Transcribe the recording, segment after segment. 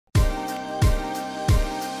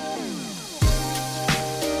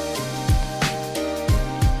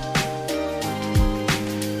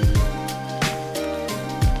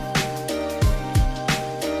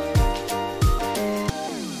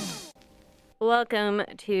Welcome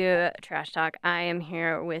to Trash Talk. I am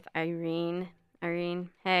here with Irene.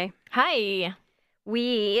 Irene, hey. Hi.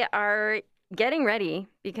 We are getting ready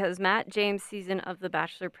because Matt James' season of The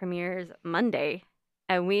Bachelor premieres Monday,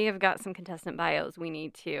 and we have got some contestant bios we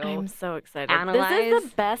need to I'm so excited. analyze, This is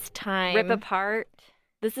the best time. rip apart.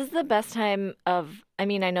 This is the best time of, I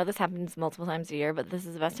know this happens multiple times a year, but this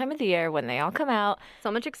is the best time of the year when they all come out.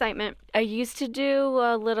 So much excitement. I used to do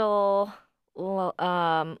a little,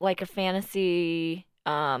 like a fantasy,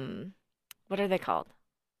 what are they called?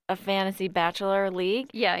 A fantasy bachelor league.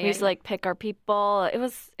 Yeah, We used to like pick our people. It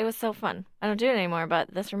was so fun. I don't do it anymore,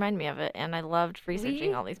 but this reminded me of it, and I loved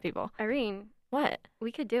researching all these people. Irene, What?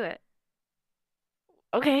 we could do it.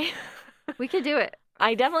 Okay. We could do it.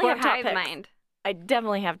 I definitely For have top Hive picks. Mind. I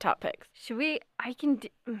definitely have top picks. Should we? I can.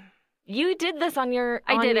 You did this on your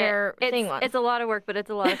I did your it. thing once. It's a lot of work, but it's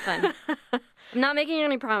a lot of fun. I'm not making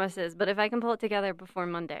any promises, but if I can pull it together before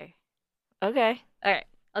Monday. Okay. All right,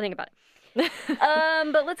 I'll think about it.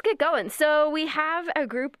 But let's get going. So we have a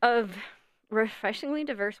group of refreshingly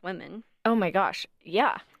diverse women Oh my gosh.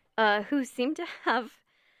 Yeah. who seem to have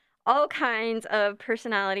all kinds of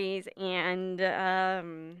personalities and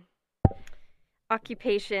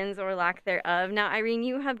occupations or lack thereof. Now, Irene,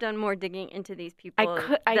 you have done more digging into these people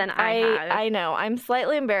than I have. I know. I'm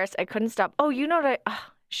slightly embarrassed. I couldn't stop. Oh, you know what?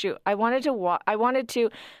 Shoot. I went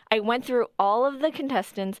through all of the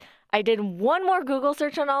contestants. I did one more Google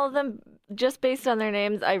search on all of them just based on their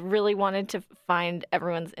names. I really wanted to find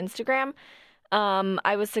everyone's Instagram.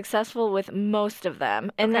 I was successful with most of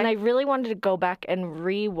them. And then I really wanted to go back and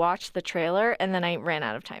re-watch the trailer, and then I ran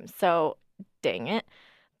out of time. So, dang it.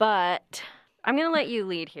 But I'm going to let you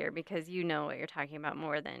lead here because you know what you're talking about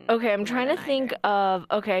more than okay, I'm more trying than to think I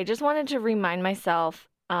do. I just wanted to remind myself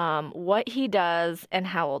what he does and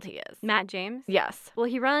how old he is. Matt James? Yes. Well,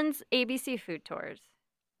 he runs ABC Food Tours.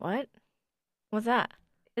 What? What's that?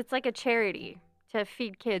 It's like a charity to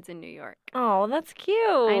feed kids in New York. Oh, that's cute.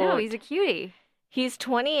 I know, he's a cutie. He's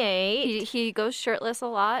 28. He goes shirtless a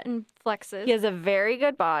lot and flexes. He has a very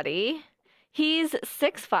good body. He's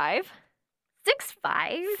 6'5".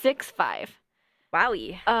 6'5"? 6'5".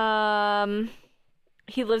 Wowie.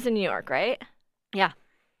 He lives in New York, right? Yeah.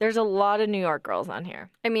 There's a lot of New York girls on here.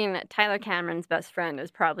 I mean, Tyler Cameron's best friend is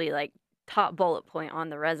probably like top bullet point on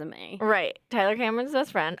the resume. Right. Tyler Cameron's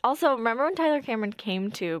best friend. Also, remember when Tyler Cameron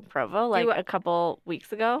came to Provo a couple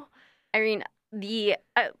weeks ago? Irene, the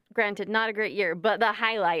granted, not a great year, but the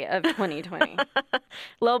highlight of 2020.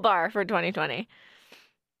 Low bar for 2020.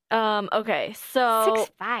 Okay, so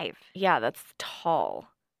 6'5". yeah, that's tall.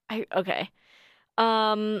 Okay.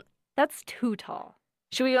 That's too tall.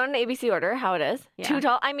 Should we go in ABC order? How it is? Yeah. Too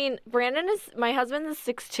tall. I mean, my husband is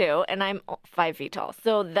 6'2", and I'm 5 feet tall.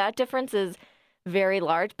 So that difference is very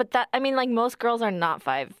large. But like most girls are not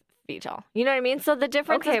 5 feet tall. You know what I mean? So the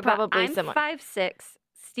difference is probably I'm similar. 5'6",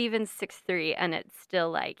 Steven's 6'3", and it's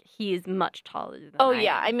still like he's much taller than Oh I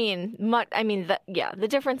yeah, am. the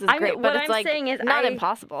difference is great, what but it's I'm like saying is not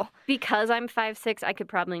impossible. Because I'm 5'6", I could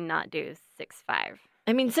probably not do 6'5".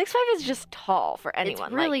 I mean, 6'5" is just tall for anyone.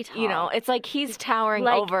 It's really like, You know, tall. it's like he's towering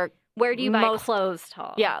Like, over. Where do you buy most- clothes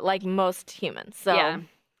tall? Yeah, like most humans. So Yeah.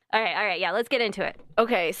 All right. Yeah, let's get into it.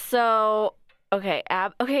 okay, so okay.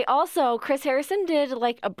 Also, Chris Harrison did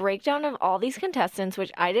like a breakdown of all these contestants,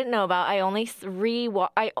 which I didn't know about. I only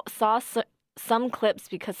I saw some clips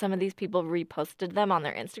because some of these people reposted them on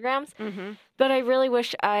their Instagrams. Mm-hmm. But I really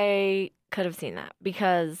wish I could have seen that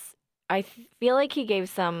because I feel like he gave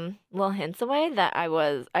some little hints away that I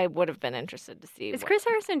would have been interested to see. Is Chris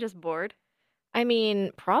Harrison just bored? I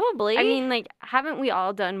mean, probably. I mean, like, haven't we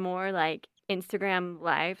all done more like Instagram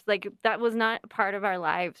lives? Like, that was not part of our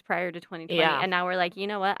lives prior to 2020. Yeah. And now we're like, you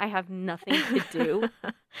know what? I have nothing to do.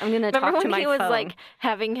 I'm gonna Remember talk to when my he was phone. like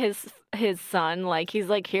having his son, like he's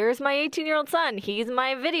like, here's my 18-year-old son. He's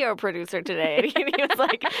my video producer today. And he was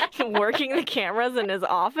like working the cameras in his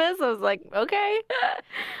office. I was like, okay.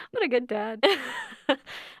 What a good dad.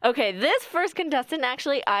 Okay, this first contestant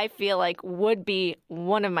actually I feel like would be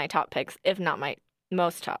one of my top picks, if not my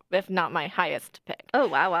most top, if not my highest pick. Oh,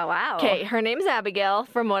 wow. Okay, her name's Abigail.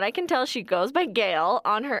 From what I can tell, she goes by Gail.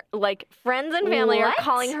 On her, like, friends and family are What?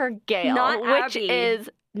 calling her Gail, Not which Abby.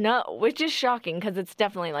 which is shocking because it's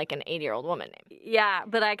definitely like an 80-year-old woman name. Yeah,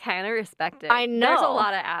 but I kind of respect it. I know. There's a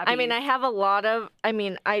lot of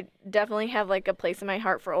Abby's. I definitely have like a place in my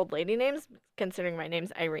heart for old lady names, considering my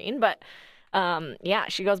name's Irene. But yeah,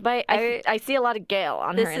 she goes by. I see a lot of Gail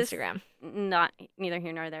on her This is Instagram. not neither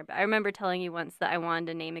here nor there, but I remember telling you once that I wanted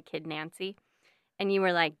to name a kid Nancy. and you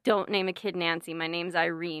were like, don't name a kid Nancy. My name's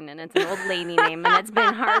Irene, and it's an old lady name, and it's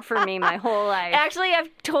been hard for me my whole life. Actually,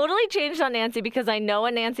 I've totally changed on Nancy because I know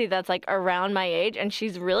a Nancy that's like around my age, and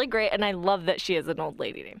she's really great, and I love that she is an old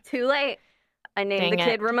lady name. Too late. I named the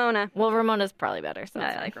kid Ramona. Well, Ramona's probably better. So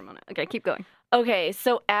I like Ramona. Okay, keep going. Okay,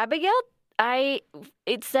 so Abigail,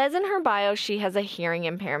 it says in her bio she has a hearing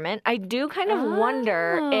impairment. I do kind of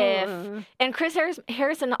wonder if, and Chris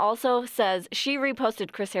Harrison also says, she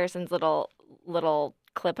reposted Chris Harrison's little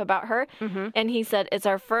clip about her, and he said, it's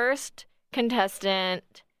our first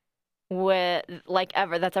contestant with, like,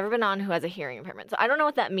 that's ever been on who has a hearing impairment. So I don't know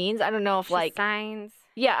what that means. I don't know if, signs.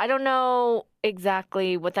 Yeah, I don't know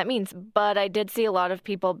exactly what that means, but I did see a lot of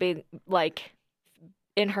people being, like,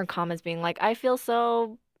 in her comments being like, I feel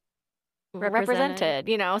so represented,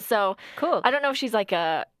 you know? So cool. I don't know if she's like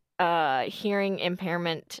a hearing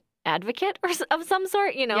impairment advocate or of some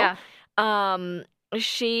sort, you know? Yeah.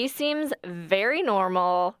 She seems very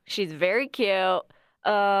normal. She's very cute.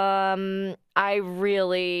 Chris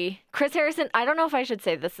Harrison, I don't know if I should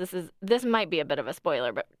say this. This might be a bit of a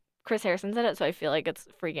spoiler, but Chris Harrison said it, so I feel like it's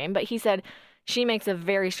free game. But he said she makes a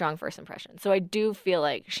very strong first impression. So I do feel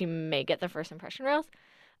like she may get the first impression rose.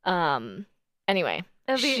 Anyway,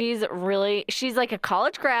 she's like a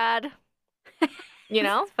college grad. You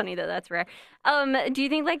know? It's funny that that's rare. Do you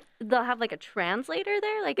think like they'll have like a translator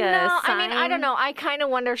there? Like No, sign? I mean, I don't know. I kind of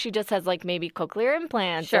wonder if she just has like maybe cochlear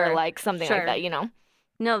implants or like something like that, you know?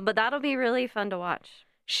 No, but that'll be really fun to watch.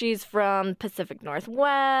 She's from Pacific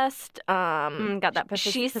Northwest. Got that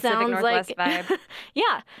she Pacific sounds Northwest like, vibe.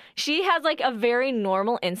 Yeah, she has like a very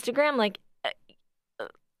normal Instagram. Like,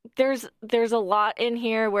 there's a lot in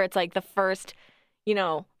here where it's like the first,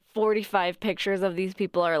 45 pictures of these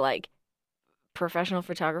people are like professional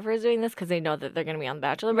photographers doing this because they know that they're going to be on The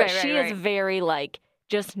Bachelor. But she is very like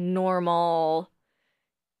just normal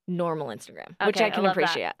Instagram, which I can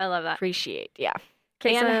appreciate. I love that. Appreciate, yeah.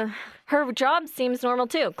 Okay, and her job seems normal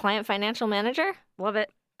too. Client financial manager. Love it.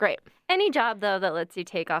 Great. Any job, though, that lets you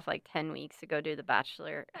take off like 10 weeks to go do The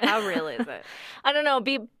Bachelor, how real is it? I don't know,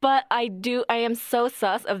 but I am so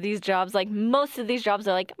sus of these jobs. Like, most of these jobs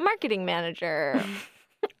are like marketing manager.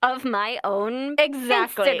 Of my own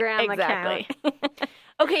Instagram account.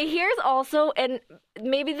 Okay, here's also, and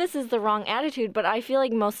maybe this is the wrong attitude, but I feel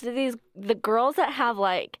like most of the girls that have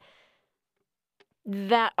like,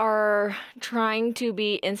 that are trying to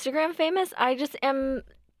be Instagram famous, I don't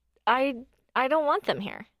want them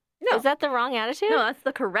here. No. Is that the wrong attitude? No, that's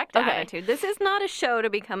the correct attitude. This is not a show to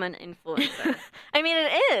become an influencer. I mean,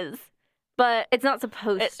 it is, but it's not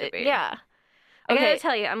supposed to be. Yeah. I gotta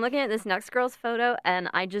tell you, I'm looking at this next girl's photo, and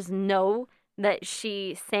I just know that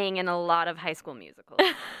she sang in a lot of High School Musicals.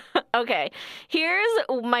 Okay, here's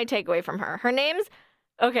my takeaway from her. Her name's...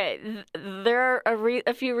 Okay, there are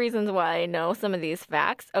a few reasons why I know some of these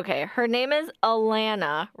facts. Okay, her name is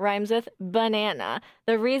Alana, rhymes with banana.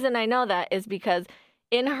 The reason I know that is because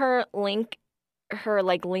in her link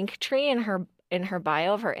tree in her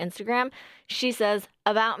bio of her Instagram, she says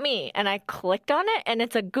about me, and I clicked on it, and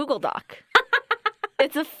it's a Google Doc.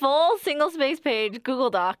 It's a full single-space page Google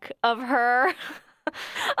Doc of her.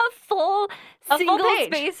 A full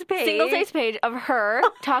single-space page of her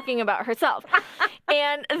talking about herself.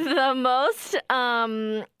 And the most,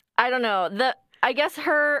 I don't know, I guess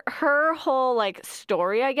her whole, like,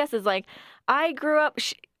 story, I guess, is, like, I grew up,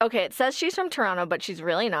 it says she's from Toronto, but she's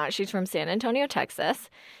really not. She's from San Antonio, Texas.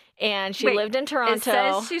 And she lived in Toronto. It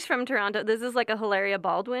says she's from Toronto. This is like a Hilaria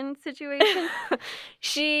Baldwin situation.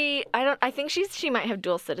 I think she might have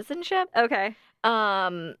dual citizenship. Okay.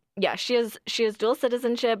 Yeah, she has dual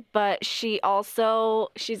citizenship, but she's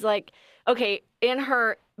like, okay, in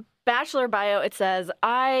her Bachelor bio, it says,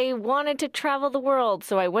 I wanted to travel the world,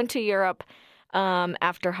 so I went to Europe,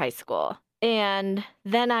 after high school. And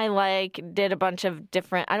then I like did a bunch of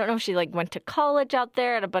different, I don't know if she like went to college out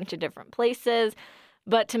there at a bunch of different places.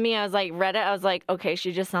 But to me, I was like, read it. I was like, okay,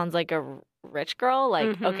 she just sounds like a rich girl.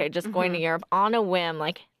 Like, okay, just going to Europe on a whim,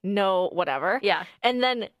 like, no, whatever. Yeah. And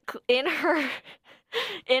then in her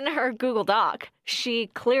Google Doc, she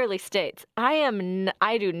clearly states, I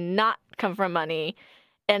do not come from money.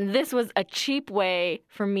 And this was a cheap way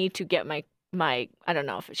for me to get my I don't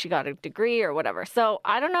know if she got a degree or whatever. So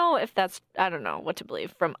I don't know I don't know what to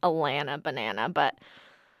believe from Alana Banana, but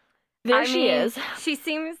she is. She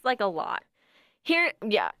seems like a lot. Here,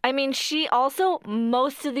 yeah. I mean,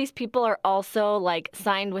 most of these people are also, like,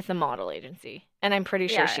 signed with a model agency. And I'm pretty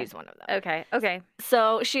sure she's one of them. Okay.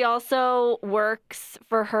 So she also works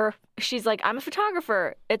for she's like, I'm a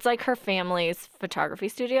photographer. It's like her family's photography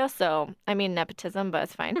studio. So, I mean, nepotism, but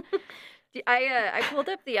it's fine. I pulled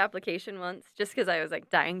up the application once just because I was, like,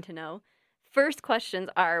 dying to know. first questions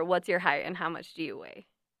are, what's your height and how much do you weigh?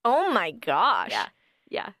 Oh my gosh.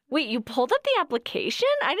 Yeah. Wait, you pulled up the application?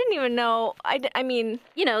 I didn't even know. I mean,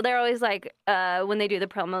 You know, they're always like, when they do the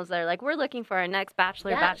promos, they're like, we're looking for our next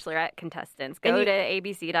Bachelor, Yes. Bachelorette contestants. And Go you- to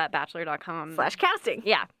abc.bachelor.com. /casting.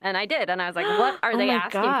 Yeah. And I did. And I was like, what are Oh they my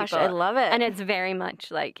asking gosh, people? I love it. And it's very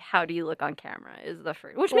much like, how do you look on camera is the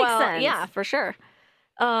first, which makes sense. Yeah, for sure.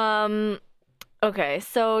 Okay,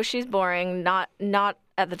 so she's boring. Not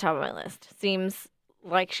at the top of my list. Seems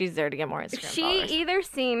like she's there to get more Instagram She followers. either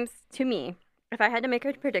seems, to me, if I had to make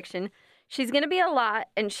a prediction, she's going to be a lot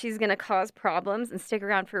and she's going to cause problems and stick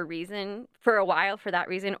around for a while for that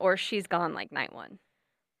reason, or she's gone like night one.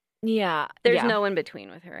 Yeah. There's yeah. no in between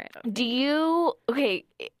with her. I don't Do you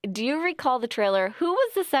recall the trailer? Who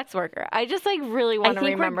was the sex worker? I just like really want to I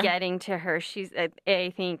think remember. we're getting to her.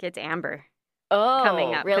 I think it's Amber oh, coming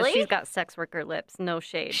up. 'Cause Really? She's got sex worker lips. No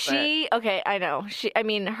shade. Okay, I know. I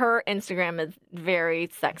mean, her Instagram is very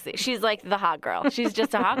sexy. She's like the hot girl. She's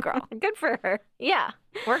just a hot girl. But good for her. Yeah,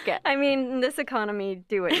 work it. I mean, in this economy,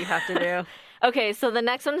 do what you have to do. Okay, so the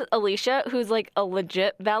next one's Alicia, who's like a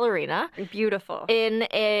legit ballerina Beautiful. in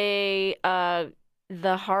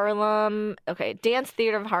the Harlem, Dance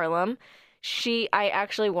Theater of Harlem. I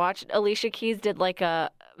actually watched Alicia Keys did like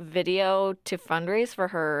a video to fundraise for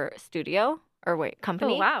her studio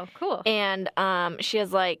company. Oh, wow. Cool. And she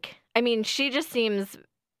has she just seems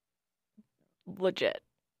legit.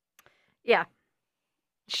 Yeah.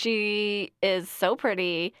 She is so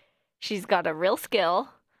pretty. She's got a real skill.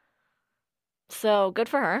 So good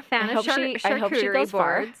for her. Fan I of hope she charcuterie goes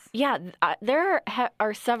far. boards. Yeah, there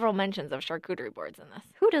are several mentions of charcuterie boards in this.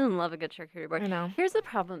 Who doesn't love a good charcuterie board? I know. Here's the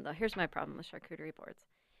problem, though. Here's my problem with charcuterie boards.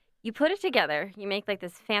 You put it together, you make like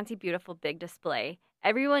this fancy, beautiful, big display.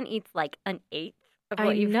 Everyone eats like an eighth of I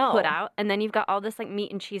what you've know. put out, and then you've got all this like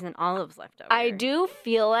meat and cheese and olives left over. I do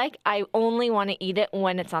feel like I only want to eat it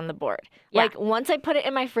when it's on the board. Yeah. Like once I put it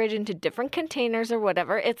in my fridge into different containers or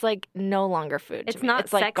whatever, it's like no longer food. It's to me. not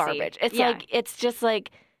It's like sexy. garbage. It's Yeah. like it's just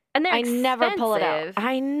like And they're I never pull it out. expensive.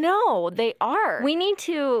 I know they are. We need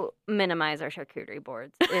to minimize our charcuterie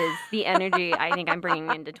boards. Is the energy I think I'm bringing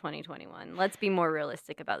into 2021. Let's be more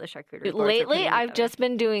realistic about the charcuterie boards. we're Lately, putting I've together. just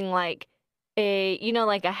been doing like a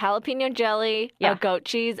jalapeno jelly, Yeah. a goat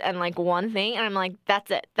cheese, and like one thing, and I'm like,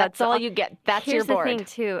 that's it. That's That's all all- you get. That's Here's your board. the thing,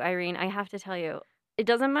 too, Irene. I have to tell you, it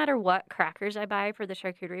doesn't matter what crackers I buy for the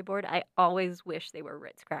charcuterie board. I always wish they were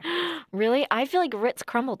Ritz crackers. Really, I feel like Ritz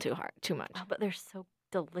crumble too much. Oh, but they're so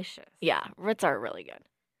delicious. Yeah, Ritz are really good.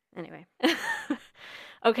 Anyway,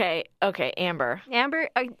 Okay, Amber.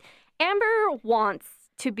 Amber wants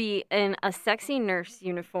to be in a sexy nurse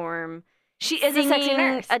uniform. She is a sexy singing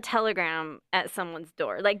nurse. a telegram at someone's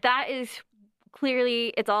door. Like that is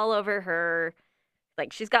clearly it's all over her.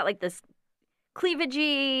 Like she's got like this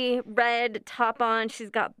cleavagey red top on. She's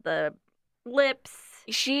got the lips.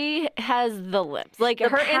 She has the lips. Like The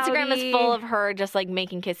her Instagram is pouty- full of her just like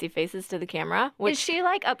making kissy faces to the camera. Which Is she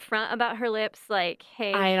like upfront about her lips? Like,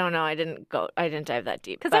 hey, I don't know. I didn't dive that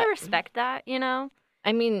deep. because I but, respect that. You know,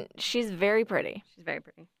 I mean, she's very pretty. she's very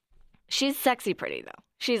pretty. She's sexy pretty though.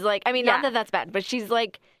 She's like, I mean, Yeah. not that that's bad, but she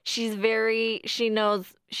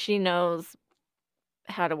knows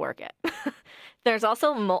how to work it. There's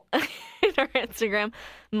also in her Instagram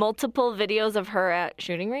multiple videos of her at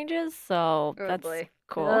shooting ranges, so Oh, that's boy.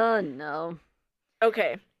 cool. Oh no,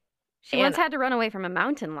 Okay. she once had to run away from a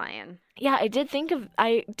mountain lion. Yeah, I did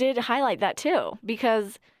highlight that too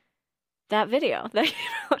because that video that came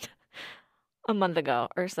out a month ago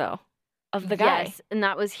or so of the guy. Yes, and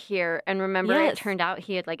that was here. And remember, Yes. it turned out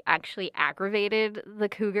he had like actually aggravated the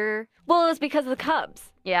cougar. Well, it was because of the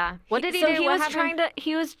cubs. Yeah. What did he so do? He What was happened? trying to.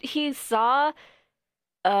 He saw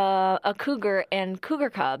a cougar and cougar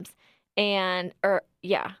cubs,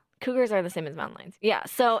 cougars are the same as mountain lions. Yeah.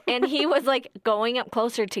 So and he was like going up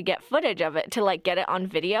closer to get footage of it to like get it on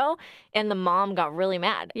video, and the mom got really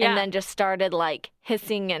mad Yeah. and then just started like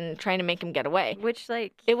hissing and trying to make him get away. Which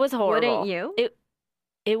like It was horrible. wouldn't you?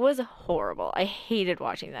 It was horrible. I hated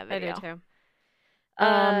watching that I video. do too.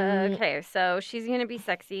 Um, Okay, so she's gonna be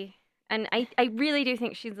sexy, and I really do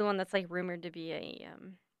think she's the one that's like rumored to be a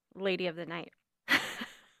lady of the night. I've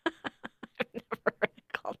never heard it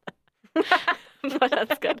called that. But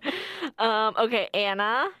that's good. Okay,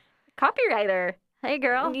 Anna. Copywriter. Hey,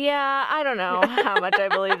 girl. Yeah, I don't know how much I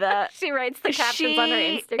believe that. She writes the captions on her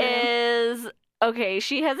Instagram.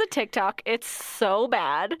 She has a TikTok. It's so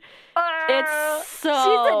bad. It's It's so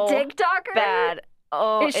she's a TikToker. bad.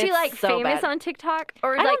 Oh, Is she it's like so famous bad. on TikTok,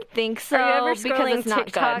 or I like? don't think so. Are you ever because scrolling it's not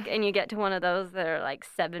TikTok good. and you get to one of those that are like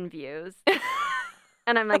 7 views?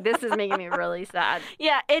 And I'm like, this is making me really sad.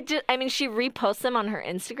 Yeah, I mean, she reposts them on her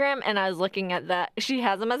Instagram, and I was looking at that. She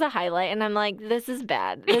has them as a highlight, and I'm like, this is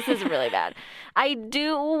bad. This is really bad. I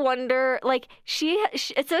do wonder, like,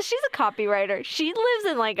 it says she's a copywriter. She lives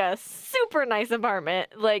in, like, a super nice apartment,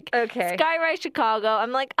 like, Okay. Skyrise, Chicago.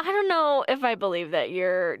 I'm like, I don't know if I believe that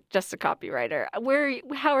you're just a copywriter.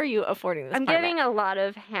 How are you affording this I'm apartment? getting a lot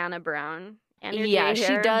of Hannah Brown energy Yeah, she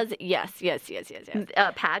here. does. Yes.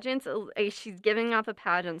 Pageants. She's giving off a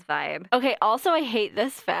pageants vibe. Okay, also, I hate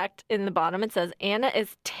this fact in the bottom. It says, Anna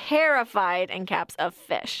is terrified, in caps, of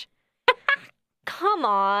fish. Come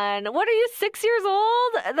on. What are you, 6 years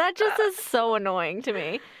old? That just is so annoying to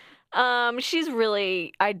me. She's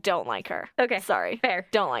really, I don't like her. Okay. Sorry. Fair.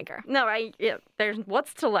 Don't like her. No, there's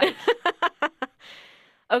what's to like.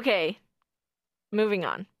 Okay, moving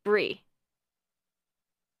on. Brie.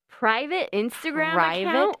 Private Instagram Private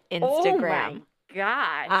account? Instagram. Oh my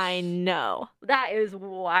gosh. I know. That is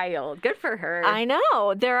wild. Good for her. I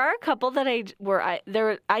know. There are a couple that I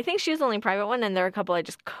think she was the only private one, and there are a couple I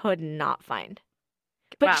just could not find.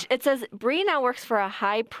 But Wow. it says Brie now works for a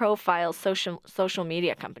high-profile social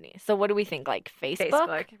media company. So what do we think? Like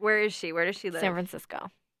Facebook? Where is she? Where does she live? San Francisco.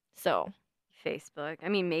 So Facebook. I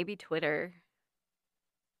mean, maybe Twitter,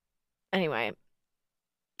 anyway,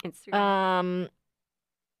 Instagram.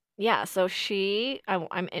 yeah. So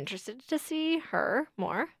I'm interested to see her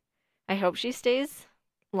more. I hope she stays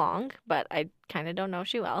long, but I kind of don't know if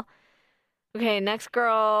she will. Okay, next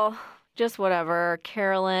girl. Just whatever.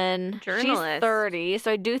 Carolyn. Journalist. She's 30,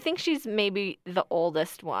 so I do think she's maybe the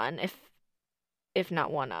oldest one, if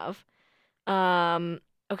not one of.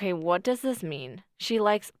 Okay, what does this mean? She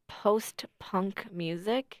likes post-punk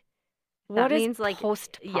music. That What is means like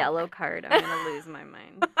post-punk? yellow card. I'm gonna lose my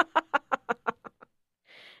mind.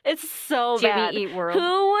 It's so bad. Jimmy Eat World.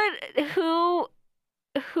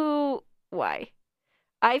 Why?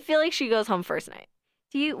 I feel like she goes home first night.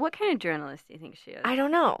 What kind of journalist do you think she is? I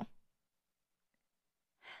don't know.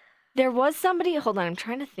 There was somebody, hold on, I'm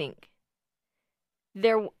trying to think.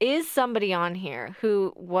 There is somebody on here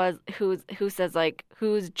who says like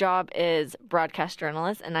whose job is broadcast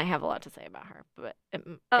journalist, and I have a lot to say about her. But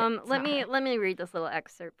let me read this little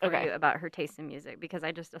excerpt for Okay. you about her taste in music because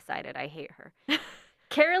I just decided I hate her.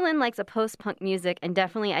 Carolyn likes a post-punk music and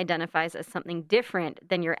definitely identifies as something different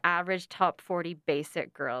than your average top 40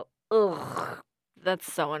 basic girl. Ugh,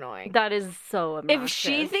 That's so annoying. that is so obnoxious. If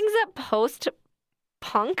she thinks that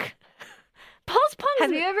post-punk,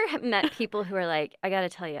 Have you ever met people who are like, I gotta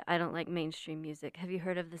tell you, I don't like mainstream music. Have you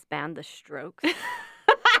heard of this band, The Strokes?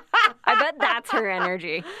 I bet that's her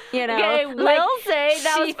energy. You know, Okay, will say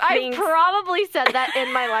that I thinks- probably said that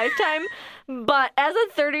in my lifetime, but as a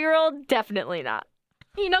 30-year-old, definitely not.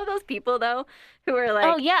 You know those people though who are like,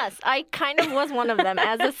 Oh yes, I kind of was one of them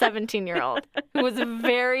as a 17-year-old who was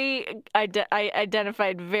I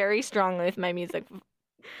identified very strongly with my music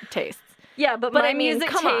tastes. yeah, but But my I mean, music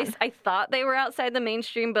come on. taste, I thought they were outside the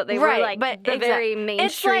mainstream, but they Right, were like but the very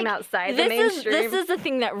mainstream outside the mainstream. This is the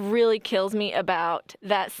thing that really kills me about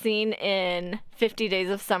that scene in 50 Days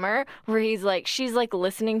of Summer where she's like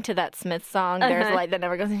listening to that Smiths song, There's a Light That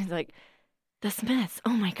Never Goes, and he's like, the Smiths,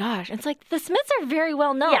 oh my gosh. It's like, the Smiths are very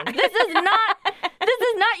well known. Yeah. This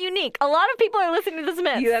is not unique. A lot of people are listening to the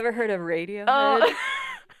Smiths. You ever heard of Radiohead? Oh.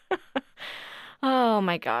 Oh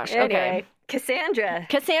my gosh. Anyway, Okay. Cassandra.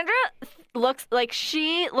 Cassandra looks like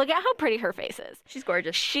look at how pretty her face is. She's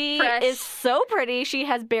gorgeous. She Fresh. is so pretty. She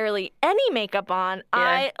has barely any makeup on. Yeah.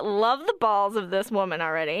 I love the balls of this woman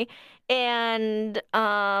already. And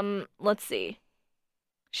let's see.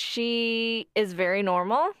 She is very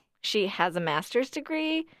normal. She has a master's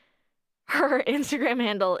degree. Her Instagram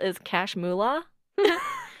handle is Cash Moolah.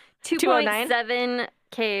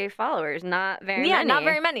 2.7K followers. Not very Yeah, many. not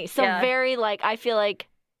very many. So Yeah. very I feel like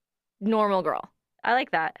normal girl. I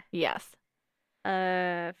like that. Yes.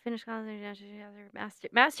 Finished college, she has her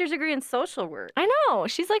master's degree in social work. I know.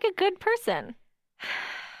 She's like a good person.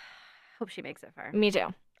 Hope she makes it far. Me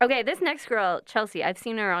too. Okay, this next girl, Chelsea, I've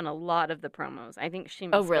seen her on a lot of the promos. I think she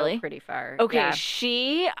must really? go pretty far. Okay, Yeah.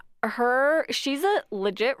 she's a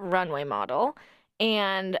legit runway model,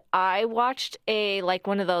 and I watched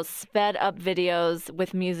one of those sped up videos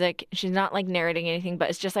with music. She's not like narrating anything, but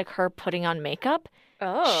it's just like her putting on makeup.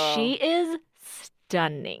 Oh. She is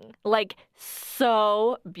stunning. Like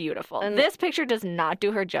so beautiful. And- this picture does not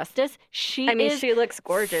do her justice. She looks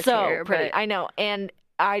gorgeous so here, pretty. but I know. And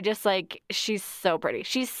I just she's so pretty.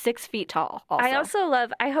 She's 6 feet tall also. I also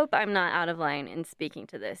love, I hope I'm not out of line in speaking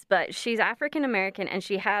to this, but she's African American and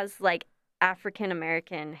she has like African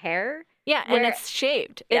American hair. Yeah, and where- it's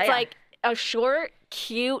shaved. Yeah, It's yeah. like a short,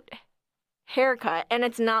 cute haircut, and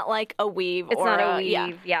it's not like a weave. It's or not a weave.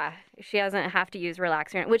 Yeah. Yeah. She doesn't have to use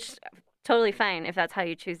relaxer, which totally fine if that's how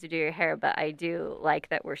you choose to do your hair. But I do like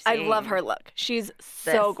that we're I seeing. love her look. She's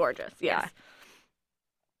so This. gorgeous. Yes. Yeah.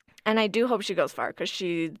 And I do hope she goes far because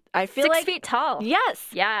I feel 6 like feet tall. yes,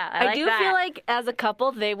 Yeah, I like do that. feel like as a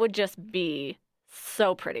couple they would just be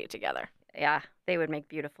so pretty together. Yeah, they would make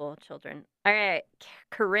beautiful children. All right,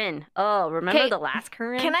 Corinne. Oh, remember 'Kay, the last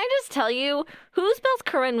Corinne? Can I just tell you who spells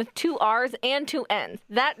Corinne with 2 R's and 2 N's?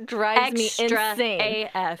 That drives me Extra insane.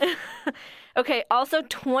 AF. Okay, also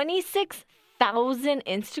 26,000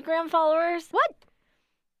 Instagram followers. What?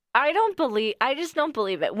 I just don't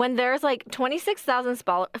believe it. When there's like 26,000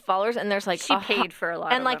 followers and there's like She paid for a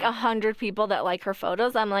lot and of like them. 100 people that like her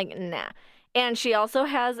photos, I'm like, nah. And she also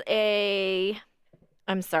has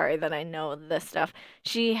I'm sorry that I know this stuff.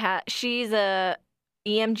 She's a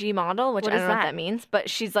EMG model, which What I is don't know what that? that means, but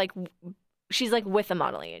she's like with a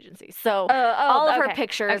modeling agency. So Oh, all of her okay,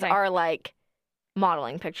 pictures okay. are like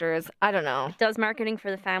modeling pictures. I don't know. Does marketing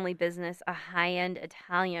for the family business, a high-end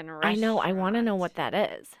Italian I restaurant. know. I want to know what that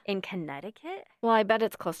is. In Connecticut? Well, I bet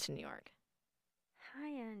it's close to New York.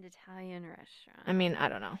 High-end Italian restaurant. I mean, I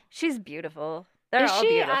don't know. She's beautiful. They're Is all she?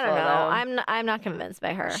 beautiful, I don't know. though. I'm not convinced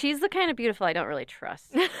by her. She's the kind of beautiful I don't really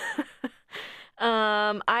trust.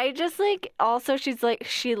 I just like also she's like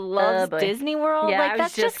she loves boy. Disney World. Yeah, like I was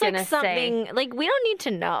that's just just like gonna something like we don't need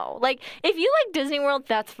to know. Like if you like Disney World,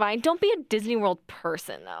 that's fine. Don't be a Disney World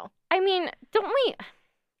person though. I mean, don't we?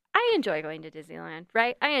 I enjoy going to Disneyland,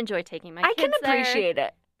 right? I enjoy taking my I kids can appreciate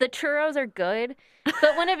it. The churros are good,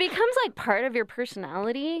 but when it becomes like part of your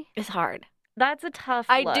personality, It's hard. that's a tough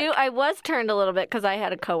I look. do. I was turned a little bit because I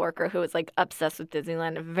had a coworker who was like obsessed with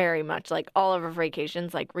Disneyland very much. Like all of her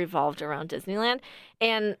vacations like revolved around Disneyland,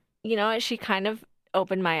 and you know she kind of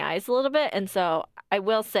opened my eyes a little bit. And so I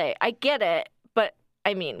will say I get it, but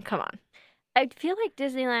I mean, come on. I feel like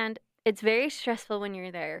Disneyland, it's very stressful when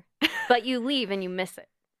you're there, but you leave and you miss it.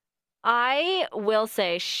 I will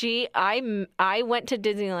say I went to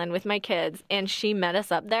Disneyland with my kids and she met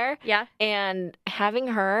us up there. Yeah. And having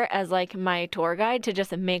her as like my tour guide to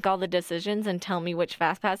just make all the decisions and tell me which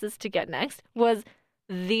fast passes to get next was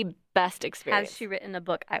the best experience. Has she written a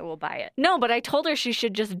book? I will buy it. No, but I told her she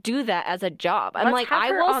should just do that as a job. I'm Let's like, have I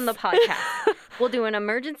her will on the podcast. We'll do an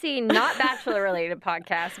emergency, not bachelor related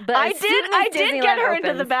podcast. But I as soon as did Disneyland get her into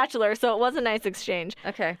The opens- Bachelor, so it was a nice exchange.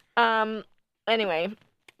 Okay. Anyway,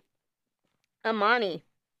 Amani.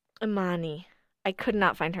 Imani. I could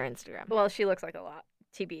not find her Instagram. Well, she looks like a lot.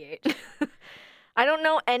 TBH.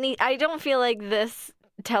 I don't feel like this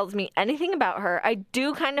tells me anything about her. I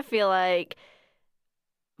do kind of feel like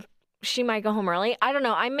she might go home early. I don't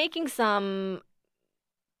know. I'm making some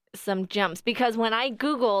jumps because when I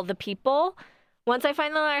Google the people, once I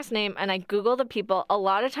find the last name and I Google the people, a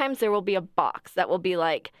lot of times there will be a box that will be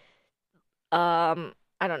like,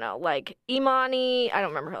 I don't know, like Imani, I don't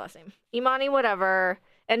remember her last name, Imani whatever,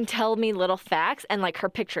 and tell me little facts and like her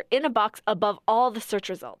picture in a box above all the search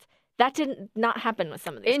results. That did not happen with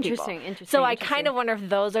some of these people. Interesting. So I kind of wonder if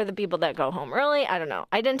those are the people that go home early. I don't know.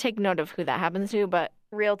 I didn't take note of who that happens to, but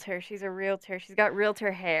Realtor. She's a realtor. She's got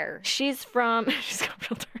realtor hair. she's got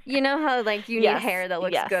realtor. You know how like you need Yes, hair that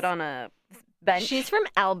looks yes. good on a bench? She's from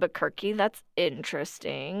Albuquerque. That's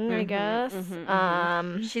interesting, I Mhm, guess. mhm,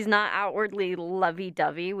 mhm. She's not outwardly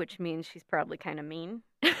lovey-dovey, which means she's probably kind of mean.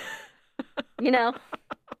 You know?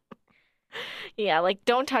 Yeah, like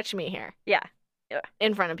don't touch me here Yeah,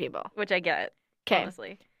 in front of people. which I get, Okay.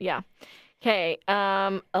 honestly. Yeah. Okay.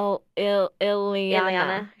 Ileana.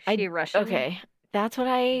 Ileana, she Russian? Okay. That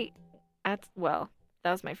was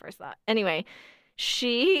my first thought. Anyway,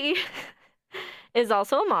 she is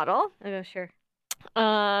also a model. Oh, sure.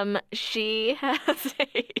 She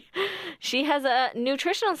has a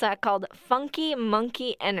nutritional snack called Funky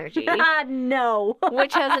Monkey Energy, No.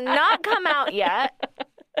 which has not come out yet.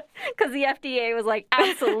 Because the FDA was like,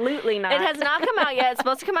 absolutely not. It has not come out yet. It's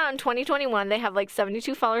supposed to come out in 2021. They have like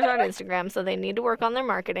 72 followers on Instagram, so they need to work on their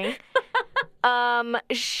marketing.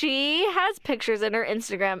 She has pictures in her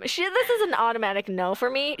Instagram. This is an automatic no for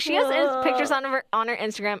me. She has pictures on her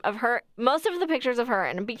Instagram of her. Most of the pictures of her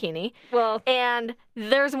in a bikini. Well, And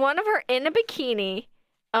there's one of her in a bikini,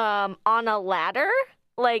 on a ladder.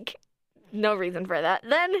 Like, no reason for that.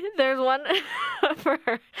 Then there's one of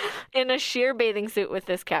her in a sheer bathing suit with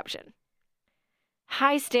this caption: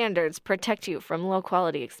 "High standards protect you from low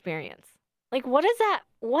quality experience." Like, what is that?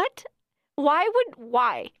 What? Why?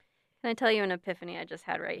 can I tell you an epiphany I just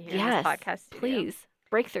had right here in Yes, this podcast studio? please.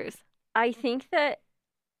 Breakthroughs. I think that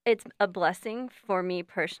it's a blessing for me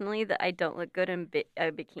personally that I don't look good in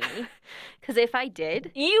a bikini. Because if I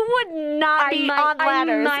did, You would not be on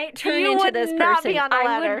ladders. I might turn you into would this not person. be on a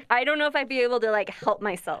ladder. I don't know if I'd be able to like help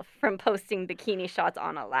myself from posting bikini shots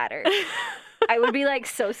on a ladder. I would be like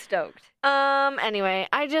so stoked. Anyway,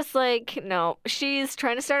 I just like, no. She's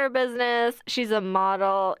trying to start her business. She's a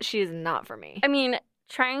model. She's not for me. I mean,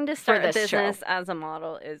 trying to start a this business as a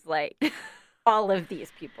model is like all of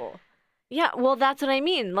these people. Yeah, well, that's what I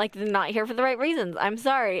mean. Like, they're not here for the right reasons. I'm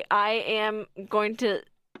sorry. I am going to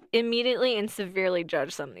immediately and severely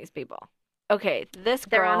judge some of these people. Okay, this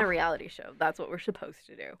girl. They're on a reality show. That's what we're supposed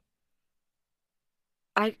to do.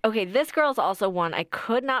 Okay, this girl's also one I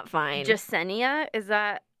could not find. Jasenia, is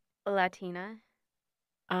that Latina?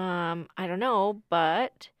 I don't know,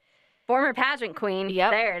 but former pageant queen.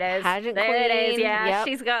 Yep. There it is. Pageant there queen. It is. Yeah, yep.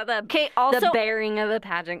 She's got the also the bearing of a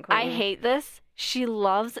pageant queen. I hate this. She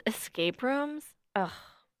loves escape rooms. Ugh.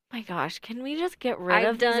 My gosh, can we just get rid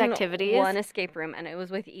of these activities? One escape room, and it was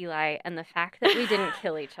with Eli, and the fact that we didn't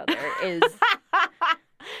kill each other is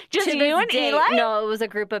just to you and day, Eli? No, it was a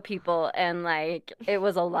group of people, and like it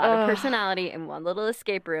was a lot of personality in one little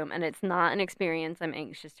escape room, and it's not an experience I'm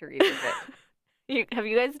anxious to revisit. Have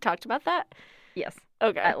you guys talked about that? Yes.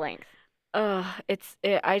 Okay. At length.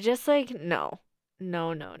 I just like no.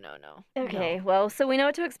 Okay, No. well, so we know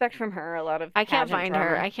what to expect from her. A lot of I can't find drama.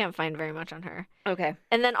 her. I can't find very much on her. Okay.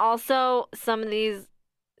 And then also some of these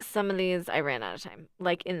I ran out of time,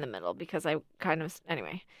 like in the middle, because I kind of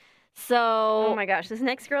anyway. So oh my gosh, this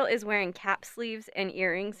next girl is wearing cap sleeves and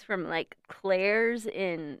earrings from like Claire's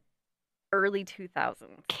in early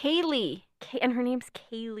 2000s. Kaylee. And her name's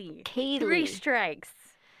Kaylee. 3 strikes.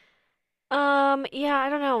 Yeah, I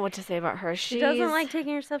don't know what to say about her. She doesn't like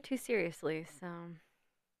taking herself too seriously,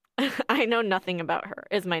 so. I know nothing about her,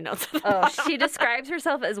 is my notes. Oh, she describes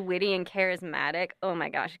herself as witty and charismatic. Oh my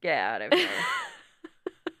gosh, get out of here.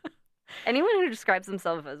 Anyone who describes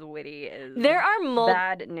themselves as witty is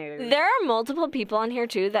bad news. There are multiple people on here,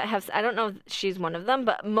 too, that have, I don't know if she's one of them,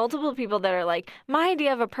 but multiple people that are like, my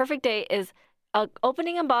idea of a perfect date is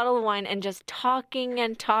opening a bottle of wine and just talking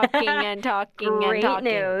and talking and talking and talking. Great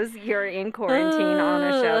news. You're in quarantine on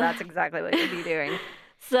a show. That's exactly what you'd be doing.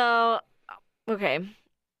 So, okay.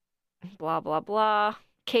 Blah, blah, blah.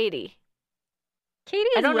 Katie. Katie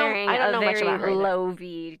is wearing a very low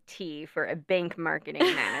VT for a bank marketing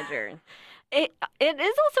manager. It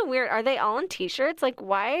is also weird. Are they all in t-shirts? Like,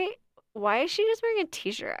 why is she just wearing a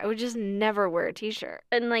t-shirt? I would just never wear a t-shirt.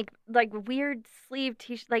 And like weird sleeve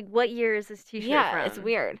t-shirt. Like, what year is this t-shirt from? Yeah, it's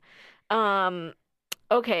weird.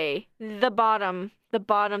 Okay, the bottom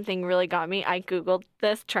thing really got me. I Googled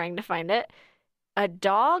this trying to find it. A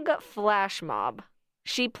dog flash mob.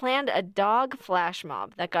 She planned a dog flash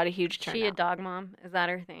mob that got a huge turnout. She a dog mom? Is that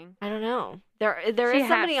her thing? I don't know. There is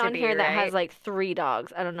somebody on here that has like 3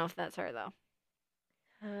 dogs. I don't know if that's her though.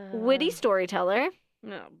 Witty storyteller.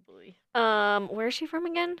 Oh boy. Where is she from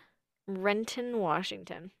again? Renton,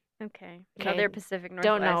 Washington. Okay. Another Pacific Northwest.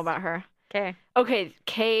 Don't know about her. Okay. Okay,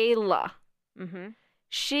 Kayla. Mm-hmm.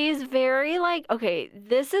 She's very like, okay,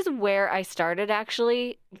 this is where I started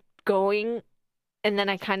actually going, and then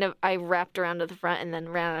I wrapped around to the front and then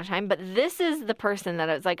ran out of time. But this is the person that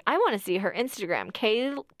I was like, I want to see her Instagram.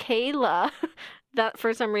 Kayla. That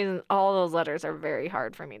for some reason, all those letters are very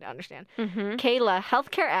hard for me to understand. Mm-hmm. Kayla,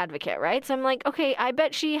 healthcare advocate, right? So I'm like, okay, I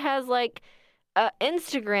bet she has like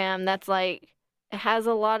Instagram that's like has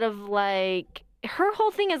a lot of like her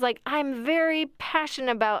whole thing is like I'm very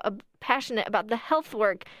passionate about the health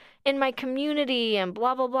work in my community and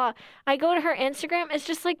blah blah blah. I go to her Instagram, it's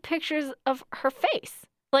just like pictures of her face,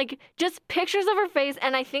 like just pictures of her face,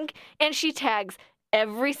 and she tags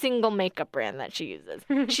every single makeup brand that she uses.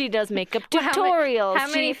 She does makeup tutorials. How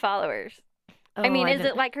many followers? Oh, I mean, is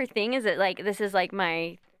it like her thing? Is it like this is like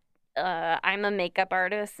my I'm a makeup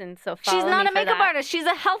artist and so follow She's not me a makeup that? artist. She's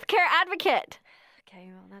a healthcare advocate. Okay,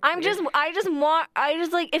 well that's I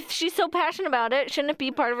just like if she's so passionate about it, shouldn't it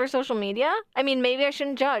be part of her social media? I mean, maybe I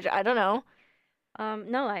shouldn't judge. I don't know.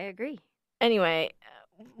 No, I agree. Anyway,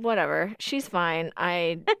 whatever. She's fine.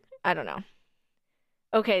 I don't know.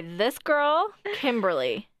 Okay, this girl,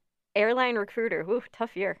 Kimberly. Airline recruiter. Woo,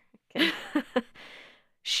 tough year. Okay.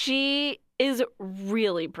 She is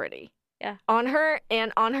really pretty. Yeah. On her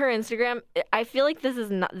Instagram, I feel like this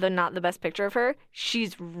is not the best picture of her.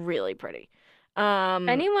 She's really pretty.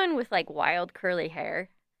 Anyone with like wild curly hair.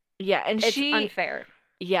 Yeah, and it's unfair.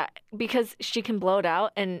 Yeah, because she can blow it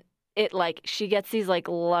out and it like she gets these like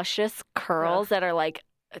luscious curls that are like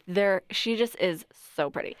she just is so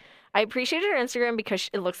pretty. I appreciate her Instagram because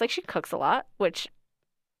it looks like she cooks a lot, which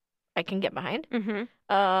I can get behind.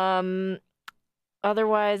 Mm-hmm.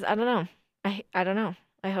 otherwise, I don't know. I don't know.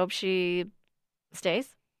 I hope she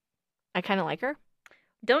stays. I kind of like her.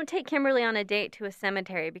 Don't take Kimberly on a date to a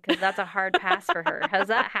cemetery because that's a hard pass for her. Has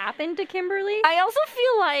that happened to Kimberly? I also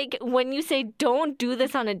feel like when you say don't do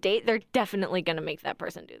this on a date, they're definitely going to make that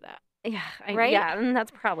person do that. Yeah, Right? Yeah, and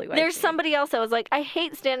that's probably why. There's somebody else that was like, I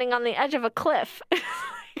hate standing on the edge of a cliff.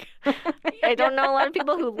 I don't know a lot of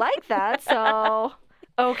people who like that, so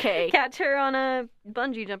okay. Catch her on a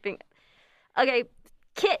bungee jumping. Okay,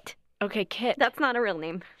 Kit. Okay, Kit. That's not a real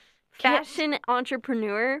name. Kit. Fashion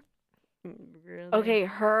entrepreneur. Really? Okay,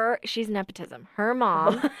 she's nepotism. Her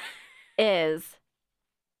mom is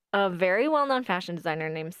a very well-known fashion designer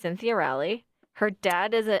named Cynthia Rowley. Her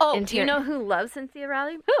dad is Do you know who loves Cynthia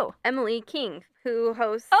Rowley? who? Emily King, who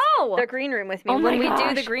hosts Oh! The Green Room with me. Oh my when we do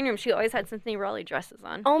gosh. The Green Room, she always had Cynthia Rowley dresses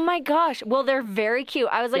on. Oh my gosh. Well, they're very cute.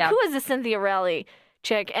 I was like, Yeah. who is this Cynthia Rowley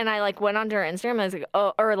chick? And I like went onto her Instagram and I was like,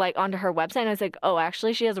 oh, or like onto her website and I was like, oh,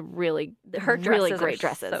 actually she has really Her really dresses great are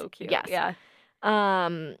dresses. so cute. Yes. Yeah.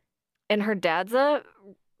 And her dad's a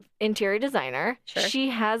interior designer. Sure. She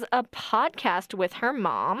has a podcast with her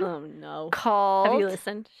mom Oh no. called Have you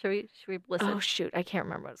listened? Should we listen? Oh shoot, I can't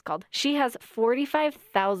remember what it's called. She has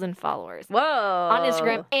 45,000 followers Whoa. on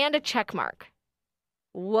Instagram and a check mark.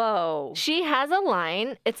 Whoa. She has a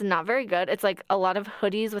line. It's not very good. It's like a lot of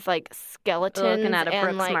hoodies with like skeletons Looking at a and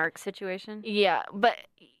Brooks like Marks situation. yeah, but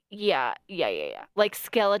yeah. Like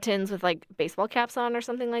skeletons with like baseball caps on or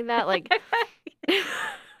something like that. Like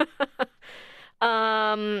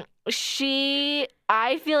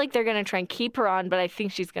I feel like they're gonna try and keep her on, but I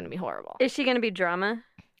think she's gonna be horrible. Is she going to be drama?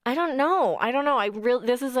 I don't know.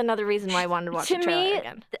 This is another reason why I wanted to watch To the trailer me,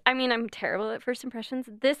 again. I mean, I'm terrible at first impressions.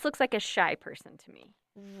 This looks like a shy person to me.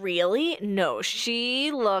 Really? No,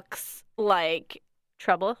 she looks like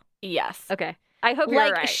Trouble? yes. Okay. I hope you're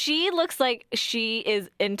Like right. she looks like she is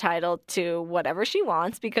entitled to whatever she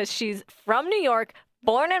wants because she's from New York,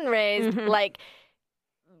 born and raised. Mhm. Like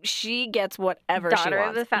she gets whatever she Daughter wants.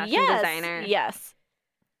 of the fashion Yes, designer. Yes.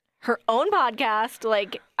 Her own podcast,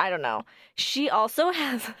 like I don't know. She also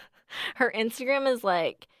has her Instagram is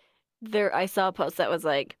like there I saw a post that was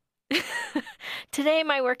like today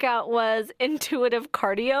my workout was intuitive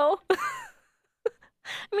cardio.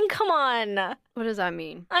 I mean, come on. What does that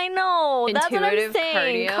mean? I know. That's what I'm Intuitive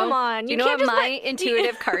saying. cardio? Come on. Do you know can't what just my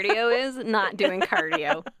intuitive cardio is? Not doing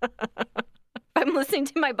cardio. I'm listening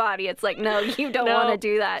to my body. It's like, no, you don't No. want to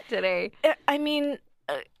do that today. I mean,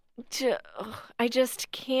 I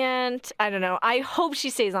just can't. I don't know. I hope she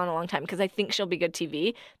stays on a long time because I think she'll be good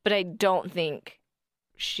TV, but I don't think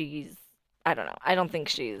she's. I don't know. I don't think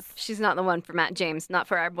she's. She's not the one for Matt James, not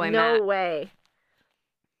for our boy no Matt. way.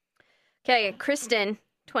 Okay, Kristen,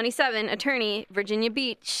 27, attorney, Virginia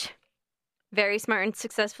Beach. Very smart and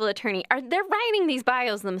successful attorney. They're writing these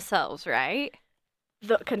bios themselves, right?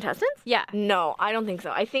 The contestants? Yeah. No, I don't think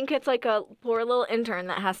so. I think it's like a poor little intern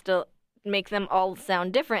that has to make them all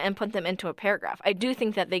sound different and put them into a paragraph. I do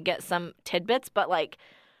think that they get some tidbits, but like,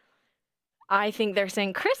 I think they're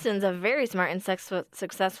saying Kristen's a very smart and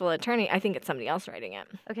successful attorney. I think it's somebody else writing it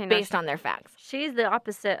Okay, no, based on their facts. she's the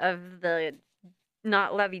opposite of the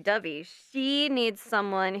not lovey-dovey. She needs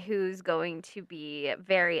someone who's going to be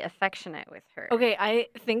very affectionate with her. Okay, I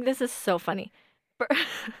think this is so funny.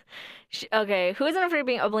 Okay, who isn't afraid of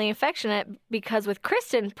being openly affectionate? Because with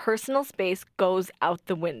Kristen, personal space goes out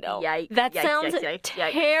the window. Yikes, That yikes, sounds yikes, yikes,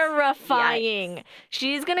 yikes. terrifying.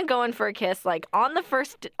 She's gonna go in for a kiss like on the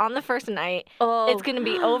first night. Oh, It's gonna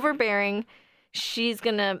be overbearing. She's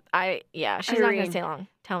gonna she's not gonna Irene. stay long.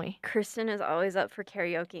 Tell me. Kristen is always up for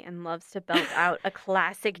karaoke and loves to belt out a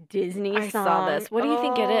classic Disney I song. saw this. What do you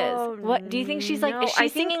think it Oh, is? What do you think she's like? no. Is she I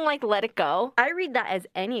think- singing like "Let It Go"? I read that as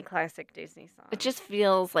any classic Disney song. It just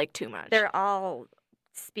feels like too much. They're all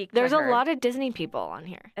speak. There's for a her. lot of Disney people on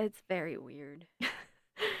here. It's very weird.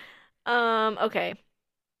 Okay.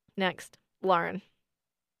 Next, Lauren.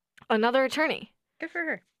 Another attorney. Good for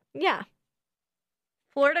her. Yeah.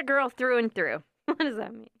 Florida girl through and through. What does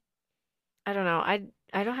that mean? I don't know.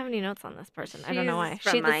 I don't have any notes on this person. I don't know why.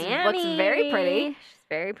 She's from She Miami. looks very pretty. She's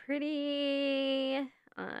very pretty.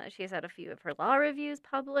 She has had a few of her law reviews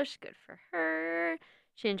published. Good for her.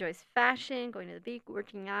 She enjoys fashion, going to the beach,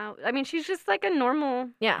 working out. I mean, she's just like a normal,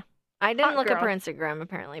 I didn't Hot look up her girl. Instagram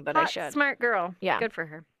apparently, but I hot, should. smart girl. Yeah. Good for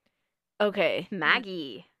her. Okay.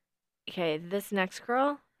 Maggie. Okay, this next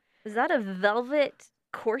girl. Is that a velvet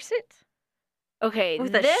corset? Okay,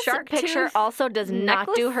 With a this shark picture tooth also does not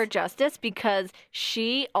do necklace? her justice because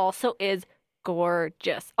she also is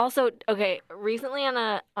gorgeous. Also, okay, recently on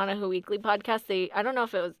a Who Weekly podcast, I don't know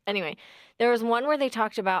if it was anyway, there was one where they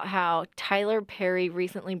talked about how Tyler Perry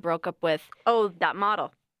recently broke up with Oh, that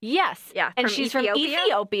model. Yes. Yeah, And from she's from Ethiopia?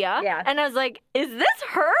 Ethiopia. Yeah. And I was like, is this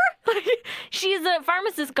her? Like, she's a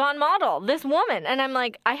pharmacist gone model, this woman. And I'm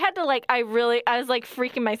like, I had to like, I was like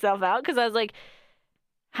freaking myself out because I was like,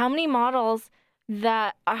 how many models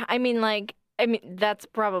that, I mean, that's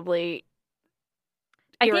probably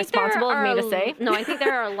irresponsible of me to say. No, I think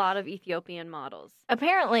there are a lot of Ethiopian models.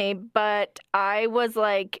 Apparently, but I was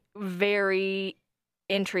like very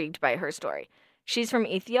intrigued by her story. She's from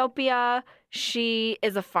Ethiopia. She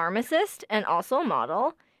is a pharmacist and also a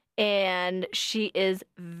model, and she is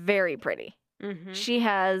very pretty. Mm-hmm. She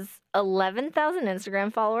has 11,000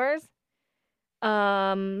 Instagram followers.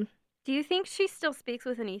 Do you think she still speaks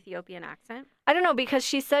with an Ethiopian accent? I don't know because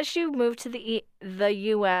she says she moved to the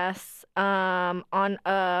U.S. On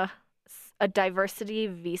a diversity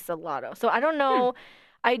visa lotto. So I don't know.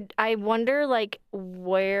 I wonder like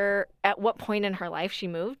at what point in her life she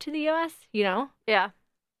moved to the U.S. You know? Yeah.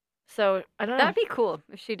 So I don't know. That'd be cool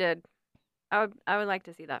if she did. I would like